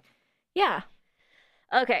to see that. Yeah.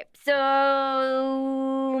 Okay,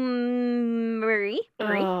 so Mari,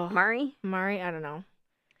 Mari, I don't know.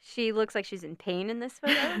 she looks like she's in pain in this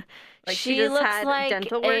photo. Like she just looks had like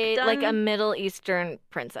dental work done. like a Middle Eastern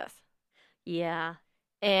princess. Yeah.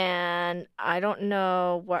 And I don't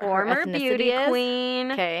know what Former her ethnicity beauty is.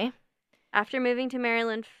 queen. Okay. After moving to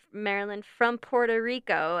Maryland from Puerto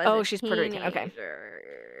Rico. As a she's Puerto Rican. Okay.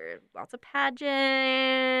 teenager. Lots of pageants.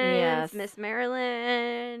 Yes. Miss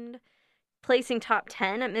Maryland. Placing top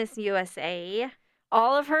 10 at Miss USA.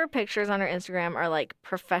 All of her pictures on her Instagram are like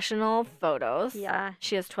professional photos. Yeah.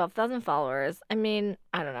 She has 12,000 followers. I mean,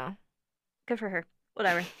 I don't know. Good for her.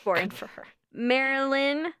 Whatever. Boring. Good for her.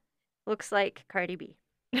 Marilyn looks like Cardi B.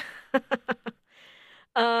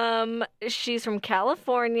 She's from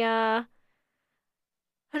California.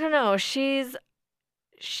 I don't know. She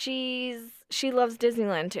loves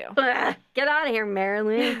Disneyland too. Ugh, get out of here,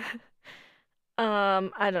 Marilyn.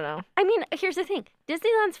 I don't know. I mean, here's the thing.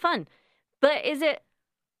 Disneyland's fun, but is it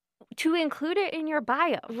to include it in your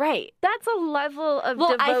bio? Right. That's a level of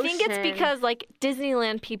Well, devotion. I think it's because like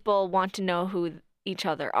Disneyland people want to know who each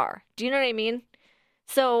other are. Do you know what I mean?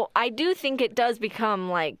 So I do think it does become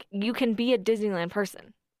like you can be a Disneyland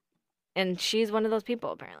person. And she's one of those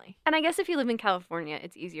people, apparently. And I guess if you live in California,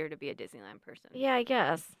 it's easier to be a Disneyland person. Yeah, I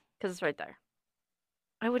guess. Because it's right there.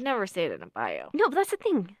 I would never say it in a bio. No, but that's the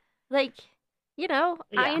thing. Like, you know,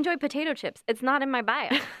 I Yeah. enjoy potato chips. It's not in my bio.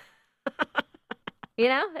 You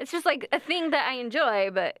know? It's just like a thing that I enjoy,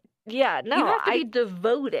 but Yeah, no, you have to be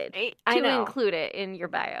devoted I to know. include it in your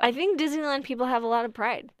bio. I think Disneyland people have a lot of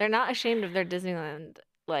pride. They're not ashamed of their Disneyland,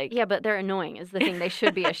 like... Yeah, but they're annoying is the thing. They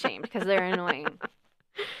should be ashamed because they're annoying.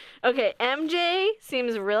 Okay, MJ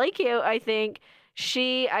seems really cute, I think.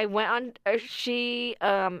 She has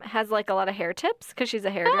like a lot of hair tips because she's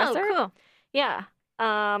a hairdresser. Oh, cool. Yeah.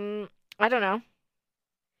 I don't know.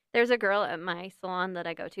 There's a girl at my salon that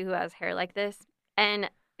I go to who has hair like this,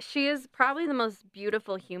 and she is probably the most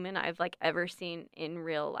beautiful human I've like ever seen in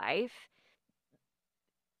real life.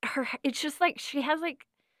 It's just like she has like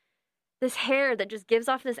this hair that just gives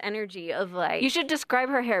off this energy of like You should describe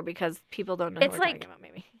her hair because people don't know It's what we're like- talking about,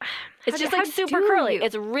 maybe. How It's do- just how like super do curly. you?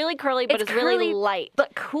 It's really curly, but It's it's really curly, light.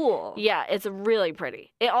 but cool. Yeah, it's really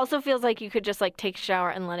pretty. It also feels like you could just like take a shower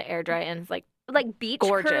and let it air dry and it's like Like beach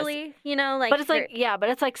Gorgeous. curly, you know, like but it's like very- but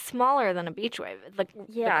it's like smaller than a beach wave. It's like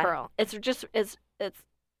Yeah. the curl. It's just it's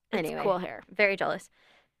Anyway. cool hair. very jealous.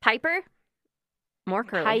 Piper, more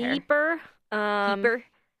curly hair. Piper. Piper,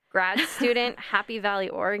 grad student, Happy Valley,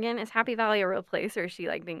 Oregon. Is Happy Valley a real place, or is she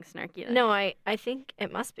like being snarky? No, I think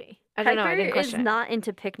it must be. I don't know. I didn't Piper is question it. not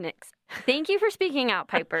into picnics. Thank you for speaking out,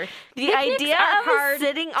 Piper. The Picnics idea are of hard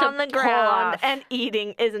sitting to on the pull ground off. and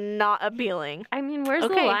eating is not appealing. I mean, where's the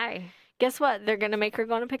Okay. lie? Guess what? They're gonna make her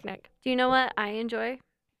go on a picnic Do you know what I enjoy?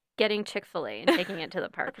 Getting Chick-fil-A and taking it to the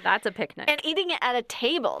park. That's a picnic. and eating it at a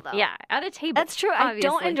table, though. Yeah, at a table. that's true. I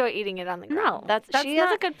don't obviously. enjoy eating it on the ground. No, that's she has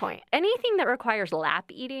a not- good point. Anything that requires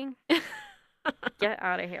lap eating. Get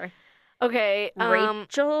out of here. Okay,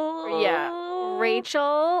 Rachel. yeah,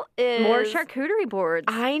 Rachel is More charcuterie boards.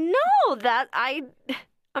 I know that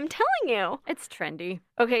I'm telling you. It's trendy.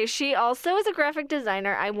 Okay, she also is a graphic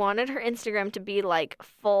designer. I wanted her Instagram to be like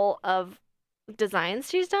full of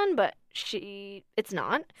designs she's done, but it's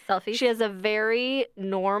not. Selfies. She has a very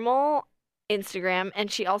normal Instagram,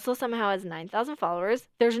 and she also somehow has 9,000 followers.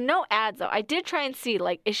 There's no ads though. I did try and see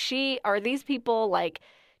like are these people like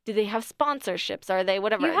do they have sponsorships? Are they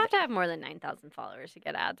whatever? You have to have more than 9,000 followers to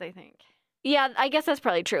get ads, I think. Yeah, I guess that's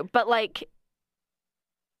probably true. But like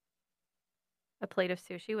A plate of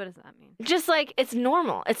sushi? What does that mean? Just like it's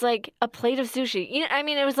normal. It's like a plate of sushi. You know, I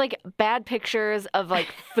mean, it was like bad pictures of like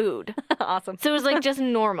food. Awesome. So it was like just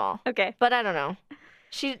normal. Okay. But I don't know.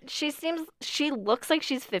 She looks like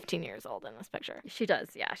she's 15 years old in this picture. She does,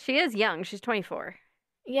 yeah. She is young. She's 24.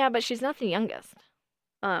 Yeah, but she's not the youngest.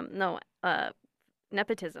 No,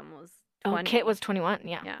 nepotism was 20. Oh, Kit was 21.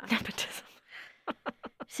 Yeah. Yeah. Nepotism.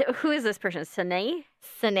 So who is this person? Sanae?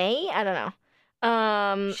 Sanae? I don't know.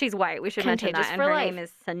 She's white. We should mention Contagious that. And for her life. name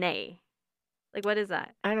is Sanae. Like, what is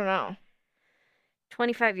that? I don't know.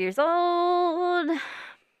 25 years old.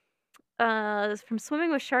 From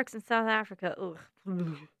swimming with sharks in South Africa. Ugh.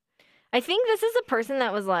 I think this is a person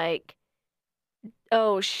that was like,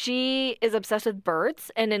 oh, she is obsessed with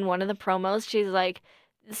birds. And in one of the promos, she's like,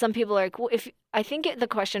 some people are like, well, the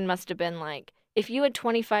question must have been like, if you had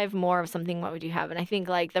 25 more of something, what would you have? And I think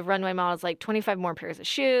like the runway model is like 25 more pairs of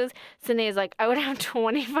shoes. Sanae is like, I would have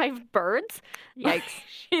 25 birds. Like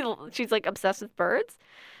she's like obsessed with birds.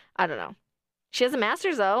 I don't know. She has a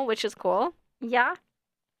master's though, which is cool. Yeah.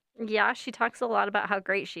 Yeah, she talks a lot about how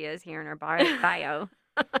great she is here in her bio.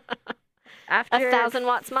 After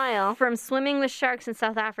 1,000-watt smile. From swimming with sharks in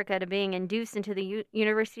South Africa to being induced into the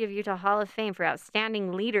University of Utah Hall of Fame for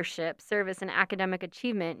outstanding leadership, service, and academic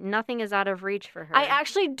achievement, nothing is out of reach for her. I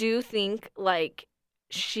actually do think like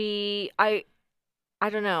I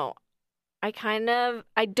don't know. I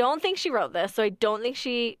don't think she wrote this, so I don't think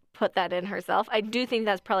she put that in herself. I do think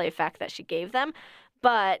that's probably a fact that she gave them.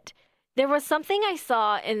 But there was something I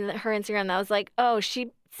saw in her Instagram that was like, oh,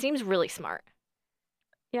 she seems really smart.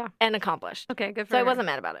 Yeah. And accomplished. Okay, good for So her. I wasn't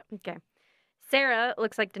mad about it. Okay. Sarah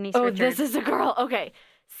looks like Denise Oh, Richards. this is a girl. Okay.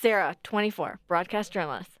 Sarah, 24, broadcast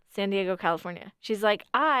journalist, San Diego, California. She's like,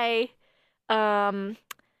 I was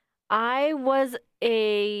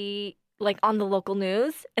on the local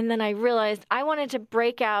news, and then I realized I wanted to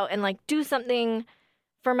break out and like do something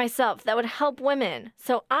for myself that would help women.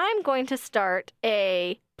 So I'm going to start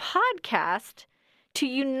a podcast to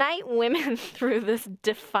unite women through this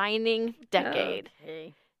defining decade.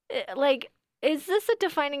 Okay. Like, is this a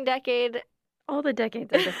defining decade? All the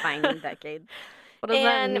decades are defining decades. What does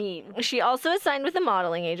And that mean? she also is signed with a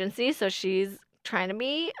modeling agency, so she's trying to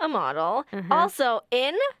be a model. Mhm. Also,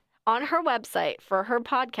 on her website for her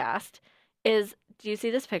podcast do you see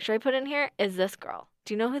this picture I put in here? Is this girl.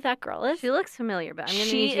 Do you know who that girl is? She looks familiar, but I'm going to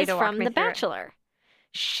She need you is to walk from me The through it. Bachelor.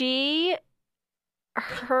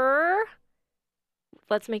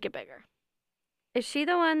 Let's make it bigger. Is she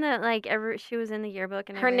the one that like she was in the yearbook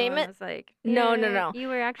and Her name everyone is- was like, No. You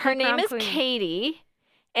were actually Her name prom is queen. Katie,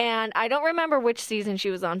 and I don't remember which season she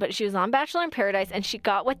was on, but she was on Bachelor in Paradise, and she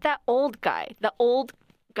got with that old guy. The old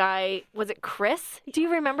guy, was it Chris? Do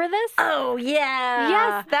you remember this? Oh yeah.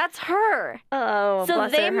 Yes, that's her. Oh, So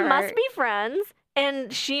bless they her must heart. be friends,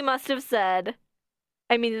 and she must have said,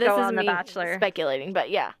 I mean, this Go is on The me Bachelor. speculating, but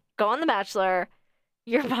yeah, go on The Bachelor.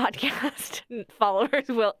 Your podcast followers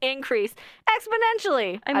will increase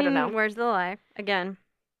exponentially. I mean, don't know. Where's the lie? Again.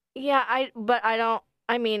 Yeah,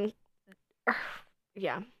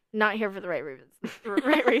 yeah, not here for the right reasons.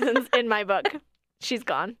 Right reasons in my book. She's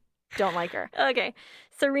gone. Don't like her. Okay.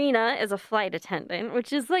 Serena is a flight attendant,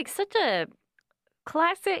 which is like such a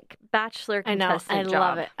classic Bachelor I know. contestant I job.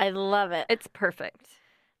 love it. I love it. It's perfect.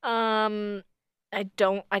 I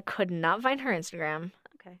could not find her Instagram.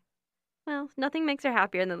 Okay. Well, nothing makes her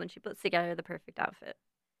happier than when she puts together the perfect outfit.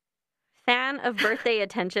 Fan of birthday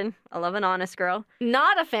attention. I love an honest girl.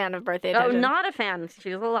 Not a fan of birthday attention. Oh, not a fan.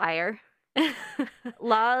 She's a liar.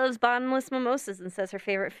 Loves bottomless mimosas and says her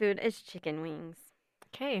favorite food is chicken wings.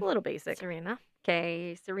 Okay. A little basic. Serena.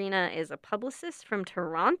 Okay, Serena is a publicist from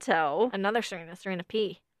Toronto. Another Serena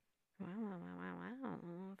P. Wow.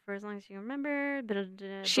 For as long as you remember.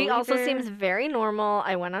 She also seems very normal.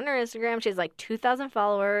 I went on her Instagram. She has like 2,000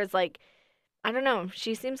 followers. Like, I don't know.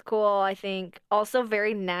 She seems cool, I think. Also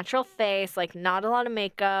very natural face, like not a lot of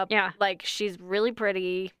makeup. Yeah. Like she's really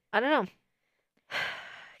pretty. I don't know.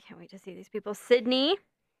 Can't wait to see these people. Sydney's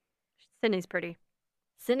pretty.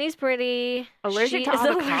 Sydney's pretty. Allergic to She is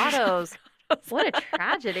avocados. What a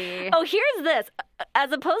tragedy. Oh, here's this.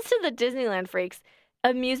 As opposed to the Disneyland freaks,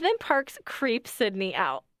 amusement parks creep Sydney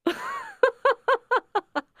out.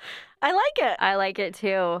 I like it. I like it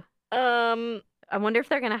too. I wonder if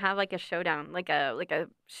they're gonna have like a showdown, like a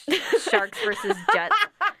sharks versus jets.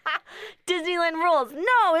 Disneyland rules.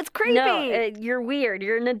 No, it's creepy. No, you're weird.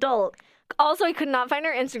 You're an adult. Also, I could not find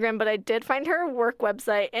her Instagram, but I did find her work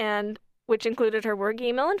website, which included her work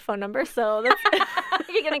email and phone number. So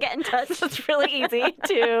You're gonna get in touch. it's really easy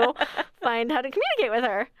to find how to communicate with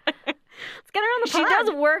her. Let's get her on the She pod.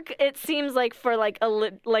 does work, it seems like, for like a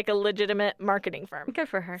legitimate marketing firm. Good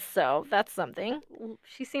for her. So that's something.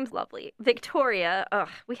 She seems lovely. Victoria. Ugh,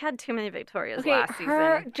 we had too many Victorias Okay, last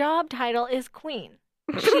her season. job title is queen.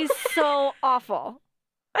 She's so awful.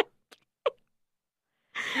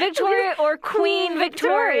 Victoria or Queen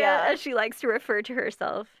Victoria. as she likes to refer to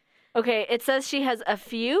herself. Okay, it says she has a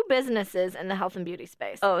few businesses in the health and beauty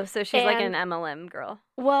space. Oh, so she's like an And- MLM girl.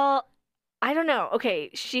 Well, I don't know. Okay,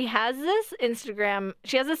 she has this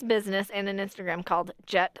business and an Instagram called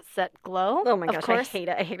Jet Set Glow. Oh my Of gosh, course, I hate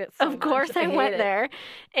it. I hate it so much. Of course, I hate went it. there,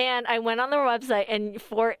 and I went on their website, and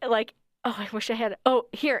for like, oh, I wish I had. Oh,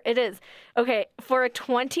 here it is. Okay, for a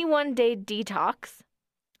 21-day detox,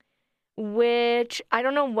 which I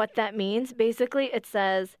don't know what that means. Basically, it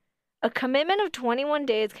says a commitment of 21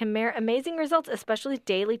 days can merit amazing results, especially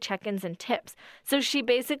daily check-ins and tips. So she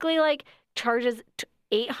basically like charges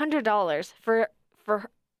 $800 for.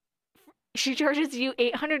 She charges you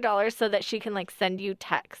 $800 so that she can like send you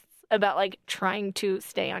texts about like trying to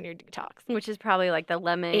stay on your detox. Which is probably like the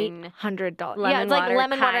lemon. $800. Lemon Yeah, it's like water,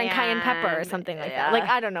 lemon water and cayenne pepper or cayenne. something like Yeah. that. Like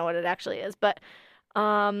I don't know what it actually is, but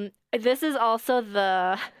this is also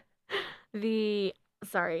the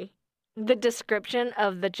description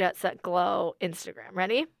of the Jet Set Glow Instagram.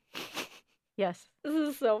 Ready? Yes. This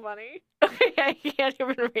is so funny. Okay, I can't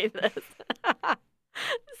even read this.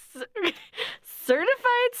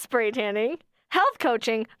 Certified spray tanning, health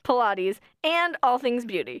coaching, Pilates, and all things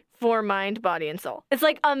beauty for mind, body, and soul. It's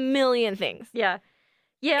like a million things. Yeah.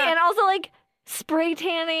 Yeah. And also like spray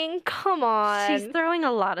tanning. Come on. She's throwing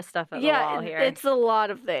a lot of stuff at the wall here. It's a lot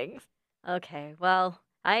of things. Okay. Well,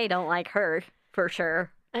 I don't like her for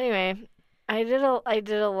sure. Anyway, I did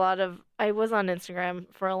a lot of. I was on Instagram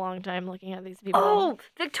for a long time looking at these people. Oh,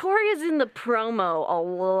 Victoria's in the promo a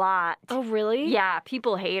lot. Oh, really? Yeah,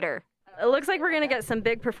 people hate her. It looks like we're going to get some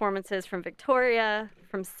big performances from Victoria,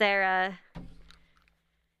 from Sarah.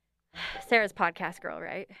 Sarah's podcast girl,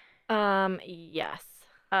 right? Yes.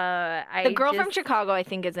 The The girl from Chicago, I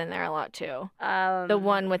think, is in there a lot too. Um, The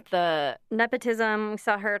one with the nepotism. We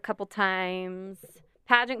saw her a couple times.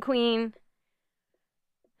 Pageant queen.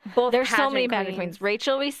 Both There's so many pageant pageant queens.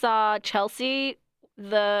 Rachel, we saw. Chelsea,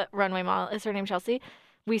 the runway model, is her name Chelsea?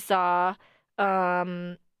 We saw.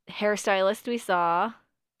 Hairstylist, we saw.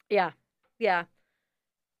 Yeah. Yeah.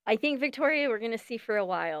 I think Victoria we're going to see for a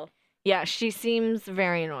while. Yeah, she seems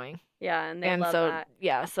very annoying. Yeah, and they And love so, that.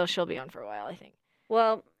 yeah, so she'll be on for a while, I think.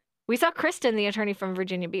 Well, We saw Kristen, the attorney from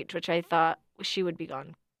Virginia Beach, which I thought she would be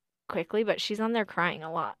gone quickly, but she's on there crying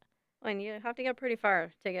a lot. and you have to get pretty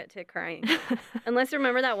far to get to crying. Unless you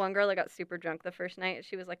remember that one girl that got super drunk the first night.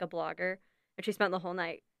 She was like a blogger, and she spent the whole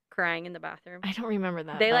night crying in the bathroom. I don't remember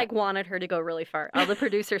that. They but like wanted her to go really far. All the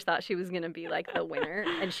producers thought she was gonna be like the winner,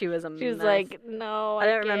 and she was a she was mess. like, no, I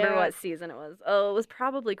don't remember can't." what season it was. Oh, it was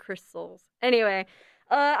probably Crystals. Anyway,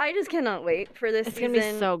 I just cannot wait for this It's season.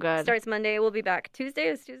 gonna be so good. Starts Monday. We'll be back Tuesday.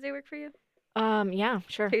 Does Tuesday work for you? Yeah,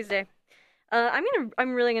 sure. Tuesday.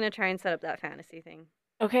 I'm really gonna try and set up that fantasy thing.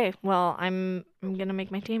 Okay, well, I'm gonna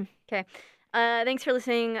make my team. Thanks for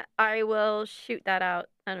listening. I will shoot that out.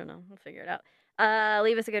 I don't know. We'll figure it out.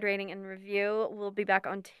 Leave us a good rating and review. We'll be back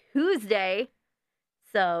on Tuesday.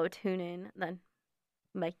 So tune in then.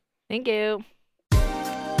 Bye. Thank you.